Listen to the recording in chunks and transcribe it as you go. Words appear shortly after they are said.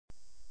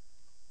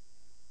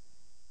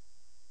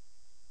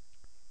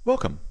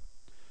Welcome.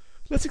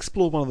 Let's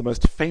explore one of the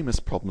most famous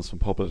problems from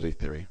probability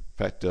theory. In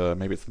fact,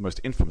 maybe it's the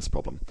most infamous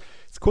problem.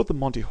 It's called the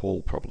Monty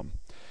Hall problem.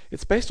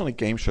 It's based on a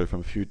game show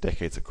from a few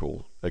decades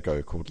ago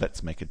called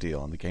Let's Make a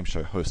Deal, and the game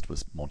show host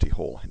was Monty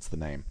Hall, hence the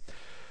name.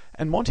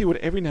 And Monty would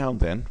every now and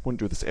then, wouldn't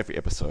do this every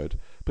episode,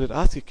 but he'd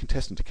ask a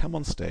contestant to come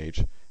on stage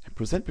and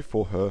present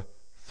before her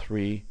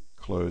 3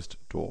 closed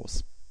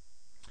doors.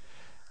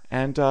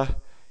 And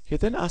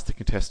he'd then ask the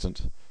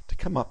contestant to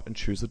come up and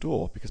choose a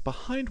door, because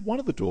behind one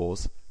of the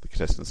doors, the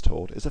contestant is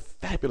told, is a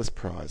fabulous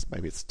prize.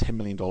 Maybe it's $10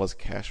 million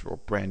cash or a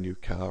brand new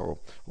car or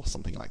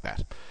something like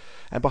that.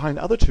 And behind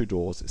the other 2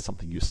 doors is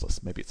something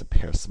useless. Maybe it's a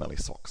pair of smelly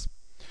socks.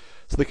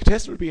 So the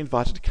contestant would be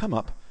invited to come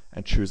up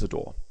and choose a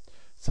door.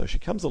 So she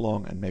comes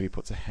along and maybe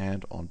puts a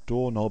hand on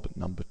doorknob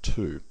number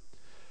 2.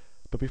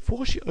 But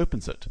before she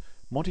opens it,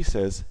 Monty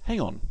says,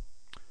 "Hang on,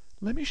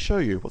 let me show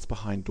you what's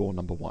behind door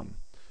number 1.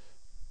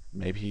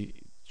 Maybe he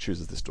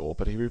chooses this door,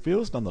 but he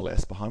reveals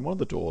nonetheless behind one of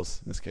the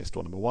doors, in this case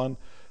door number 1,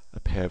 a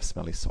pair of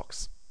smelly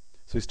socks.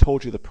 So he's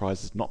told you the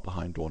prize is not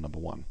behind door number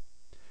 1.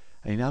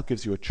 And he now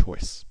gives you a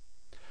choice.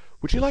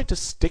 Would you like to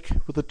stick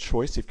with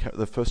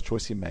the first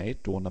choice you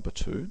made, door number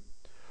 2?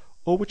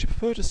 Or would you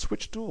prefer to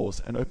switch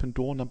doors and open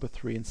door number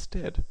 3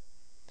 instead?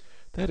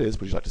 That is,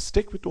 would you like to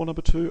stick with door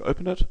number 2,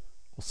 open it,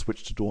 or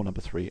switch to door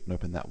number 3 and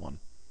open that one?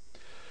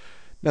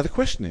 Now the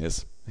question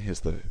is,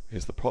 here's the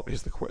problem,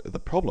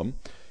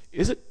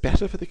 is it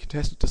better for the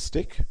contestant to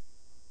stick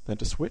than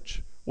to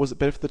switch? Or is it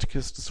better for the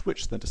contestant to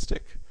switch than to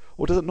stick?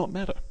 Or does it not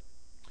matter?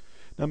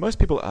 Now most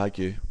people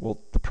argue,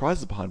 well, the prize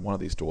is behind one of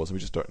these doors and we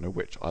just don't know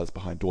which. Either it's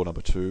behind door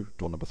number 2,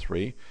 door number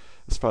 3.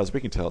 As far as we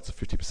can tell, it's a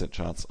 50%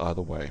 chance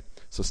either way.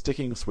 So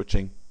sticking or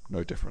switching,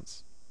 no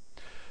difference.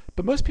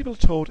 But most people are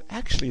told,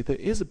 actually, there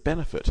is a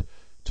benefit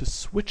to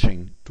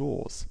switching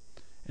doors.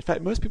 In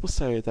fact, most people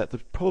say that the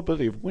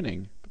probability of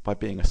winning by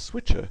being a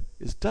switcher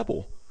is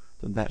double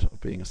than that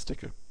of being a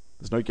sticker.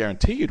 There's no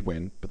guarantee you'd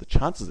win, but the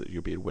chances that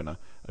you'll be a winner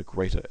are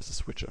greater as a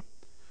switcher.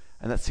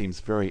 And that seems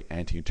very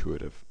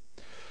anti-intuitive.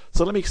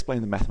 So let me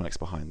explain the mathematics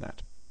behind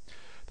that.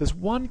 There's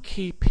one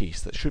key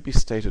piece that should be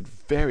stated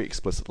very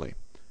explicitly,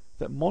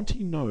 that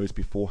Monty knows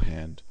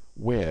beforehand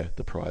where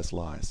the prize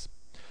lies.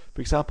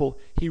 For example,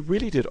 he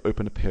really did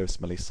open a pair of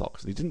smelly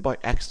socks, and he didn't by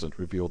accident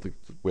reveal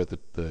where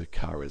the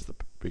car is, the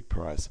big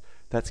prize.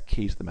 That's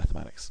key to the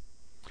mathematics.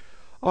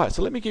 Alright,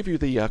 so let me give you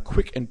the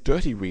quick and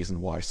dirty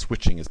reason why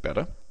switching is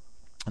better,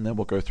 and then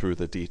we'll go through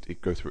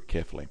it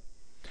carefully.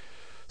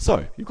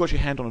 So, you've got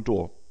your hand on a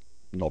door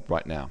knob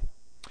right now.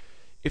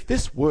 If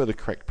this were the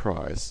correct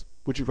prize,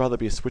 would you rather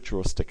be a switcher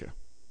or a sticker?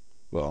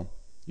 Well,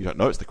 you don't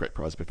know it's the correct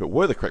prize, but if it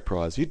were the correct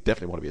prize, you'd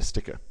definitely want to be a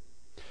sticker.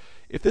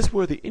 If this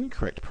were the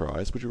incorrect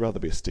prize, would you rather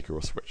be a sticker or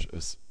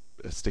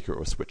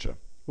a switcher?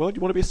 Well,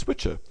 you want to be a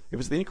switcher. If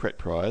it's the incorrect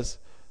prize,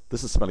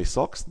 this is smelly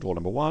socks, door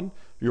number 1,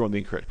 you're on the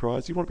incorrect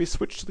prize, you want to be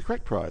switched to the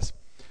correct prize.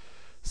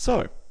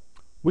 So,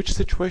 which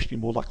situation are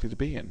you more likely to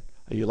be in?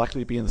 Are you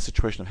likely to be in the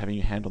situation of having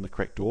your hand on the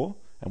correct door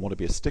and want to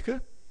be a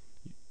sticker?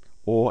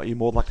 Or are you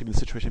more likely to be in the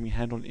situation of having your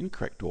hand on an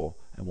incorrect door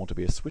and want to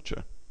be a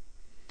switcher?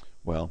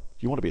 Well,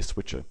 you want to be a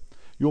switcher.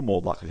 You're more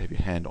likely to have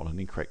your hand on an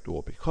incorrect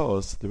door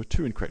because there are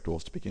 2 incorrect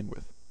doors to begin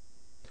with.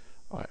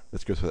 Alright,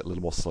 let's go through that a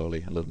little more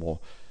slowly, in a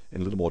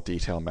little more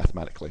detail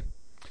mathematically.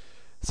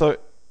 So,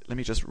 let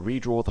me just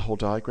redraw the whole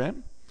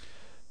diagram.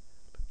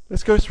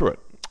 Let's go through it.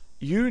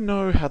 You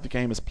know how the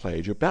game is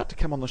played. You're about to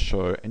come on the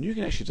show, and you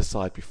can actually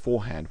decide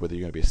beforehand whether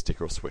you're going to be a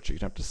sticker or switcher. You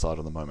don't have to decide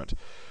on the moment.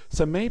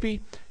 So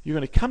maybe you're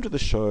going to come to the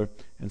show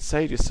and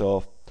say to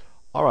yourself,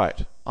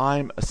 alright,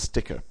 I'm a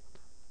sticker.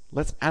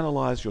 Let's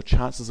analyze your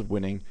chances of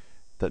winning,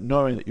 that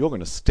knowing that you're going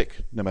to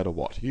stick no matter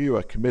what. You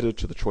are committed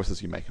to the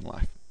choices you make in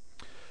life.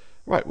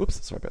 Right,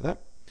 whoops, sorry about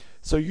that.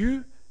 So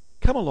you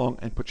come along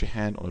and put your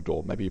hand on a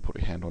door. Maybe you put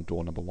your hand on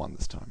door number 1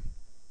 this time.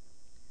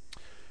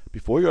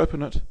 Before you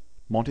open it,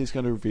 Monty's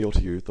going to reveal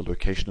to you the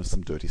location of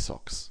some dirty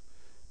socks.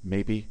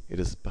 Maybe it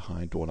is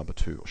behind door number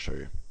 2, I'll show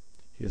you.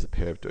 Here's a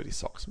pair of dirty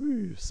socks.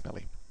 Ooh,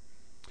 smelly.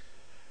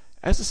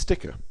 As a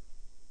sticker,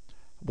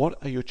 what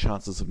are your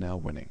chances of now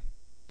winning?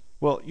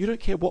 Well, you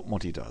don't care what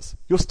Monty does.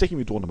 You're sticking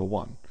with door number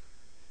 1.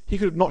 He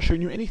could have not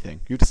shown you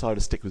anything. You decided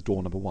to stick with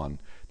door number 1.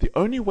 The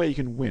only way you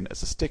can win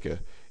as a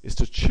sticker is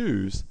to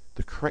choose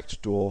the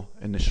correct door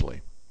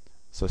initially.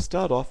 So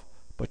start off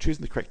by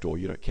choosing the correct door.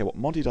 You don't care what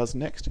Monty does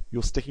next.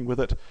 You're sticking with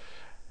it.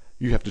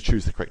 You have to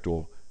choose the correct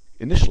door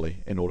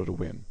initially in order to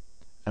win.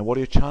 And what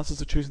are your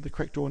chances of choosing the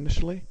correct door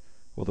initially?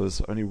 Well,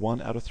 there's only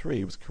 1 out of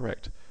 3 was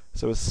correct.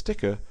 So as a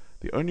sticker,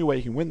 the only way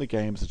you can win the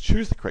game is to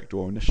choose the correct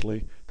door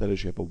initially. That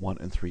is, you have a 1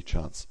 in 3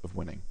 chance of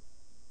winning.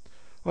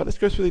 Alright, let's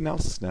go through the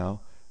analysis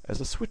now as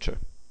a switcher.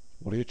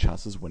 What are your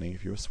chances of winning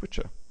if you're a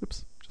switcher?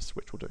 Oops, just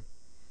switch will do.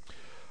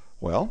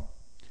 Well,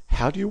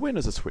 how do you win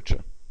as a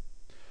switcher?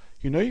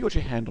 You know you got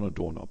your hand on a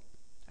doorknob,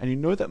 and you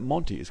know that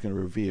Monty is going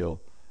to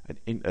reveal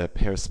a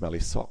pair of smelly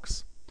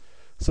socks.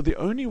 So the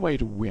only way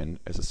to win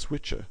as a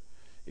switcher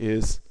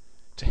is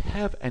to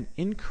have an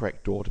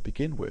incorrect door to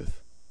begin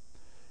with.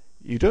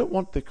 You don't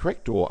want the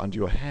correct door under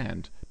your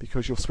hand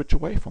because you'll switch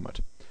away from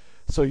it.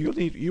 So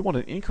you want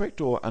an incorrect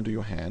door under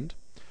your hand.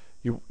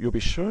 you'll be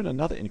shown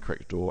another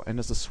incorrect door, and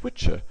as a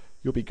switcher,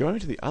 you'll be going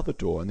to the other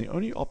door, and the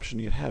only option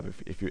you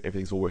have if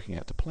everything's all working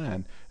out to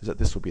plan is that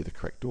this will be the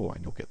correct door,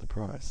 and you'll get the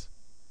prize.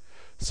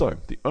 So,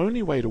 the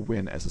only way to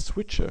win as a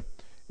switcher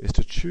is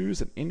to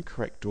choose an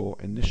incorrect door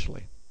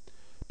initially,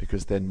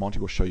 because then Monty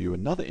will show you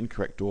another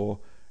incorrect door,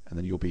 and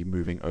then you'll be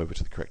moving over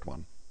to the correct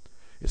one.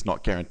 It's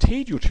not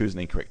guaranteed you'll choose an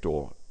incorrect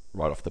door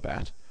right off the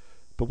bat,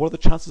 but what are the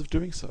chances of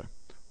doing so?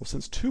 Well,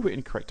 since 2 were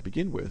incorrect to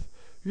begin with,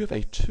 you have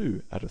a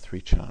 2 out of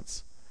 3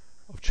 chance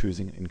of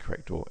choosing an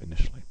incorrect door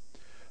initially.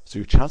 So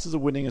your chances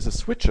of winning as a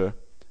switcher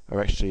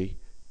are actually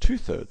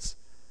 2/3,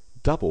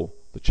 double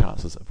the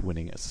chances of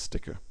winning as a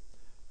sticker.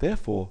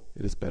 Therefore,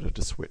 it is better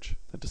to switch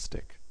than to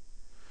stick.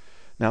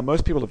 Now,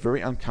 most people are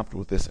very uncomfortable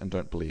with this and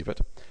don't believe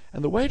it,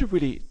 and the way to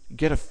really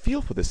get a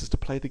feel for this is to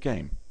play the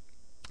game.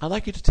 I'd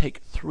like you to take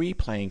 3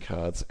 playing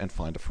cards and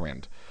find a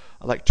friend.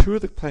 I'd like 2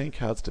 of the playing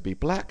cards to be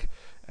black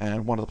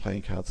and 1 of the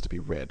playing cards to be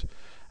red.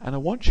 And I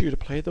want you to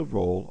play the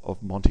role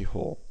of Monty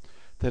Hall.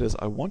 That is,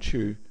 I want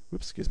you,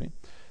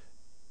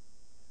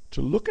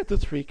 to look at the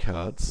 3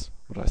 cards.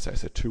 What did I say? I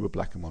said 2 were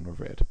black and 1 were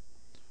red.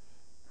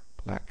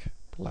 Black,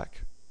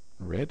 black,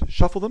 red.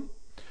 Shuffle them.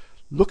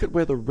 Look at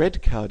where the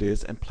red card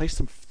is and place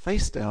them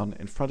face down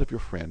in front of your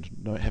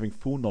friend, having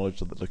full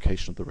knowledge of the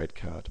location of the red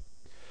card.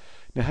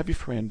 Now have your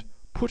friend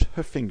put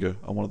her finger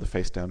on one of the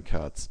face down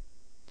cards.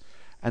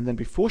 And then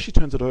before she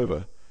turns it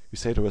over, you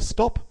say to her,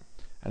 stop,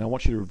 and I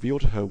want you to reveal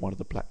to her one of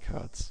the black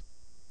cards.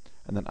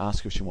 And then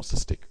ask her if she wants to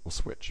stick or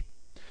switch.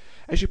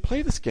 As you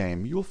play this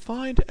game, you will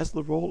find, as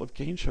the role of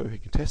game show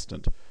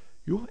contestant,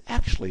 you will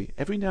actually,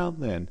 every now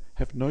and then,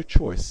 have no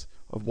choice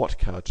of what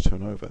card to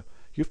turn over.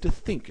 You have to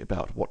think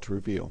about what to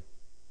reveal.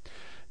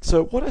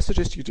 So what I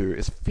suggest you do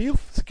is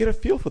get a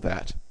feel for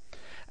that,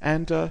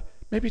 and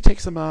maybe take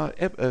some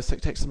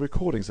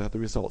recordings of the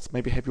results.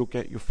 Maybe have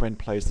your friend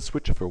play as the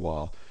switcher for a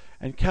while,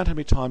 and count how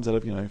many times out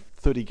of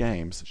 30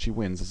 games she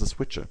wins as a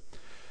switcher.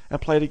 And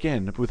play it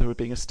again with her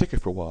being a sticker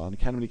for a while, and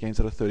count how many games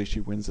out of 30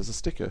 she wins as a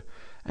sticker.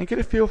 And get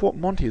a feel for what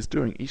Monty is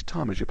doing each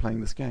time as you're playing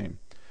this game.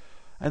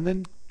 And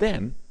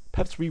then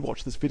perhaps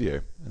rewatch this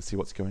video and see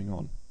what's going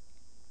on.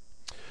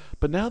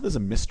 But now there's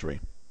a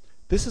mystery.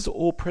 This is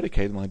all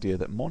predicated on the idea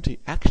that Monty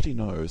actually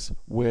knows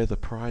where the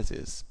prize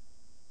is.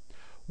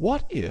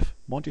 What if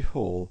Monty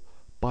Hall,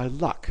 by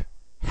luck,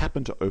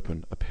 happened to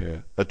open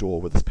a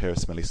door with this pair of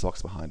smelly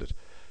socks behind it?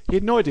 He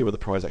had no idea where the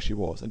prize actually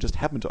was, and just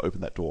happened to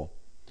open that door.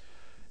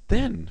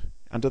 Then,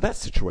 under that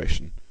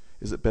situation,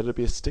 is it better to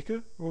be a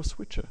sticker or a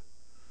switcher?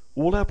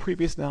 All our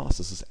previous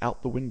analysis is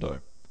out the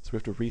window, so we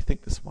have to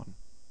rethink this one.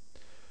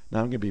 Now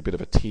I'm going to be a bit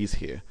of a tease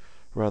here.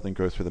 Rather than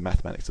go through the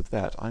mathematics of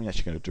that, I'm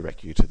actually going to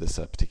direct you to this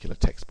particular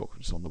textbook,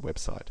 which is on the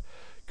website.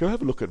 Go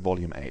have a look at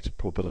Volume 8,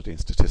 Probability and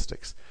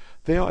Statistics.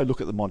 There I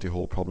look at the Monty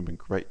Hall problem in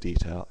great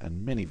detail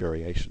and many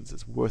variations.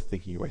 It's worth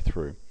thinking your way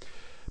through.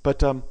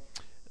 But,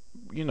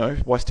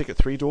 why stick at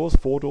 3 doors,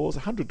 4 doors,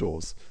 100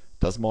 doors?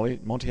 Does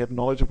Monty have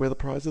knowledge of where the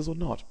prize is or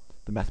not?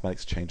 The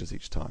mathematics changes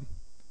each time.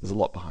 There's a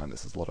lot behind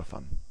this. It's a lot of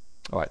fun.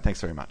 All right,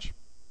 thanks very much.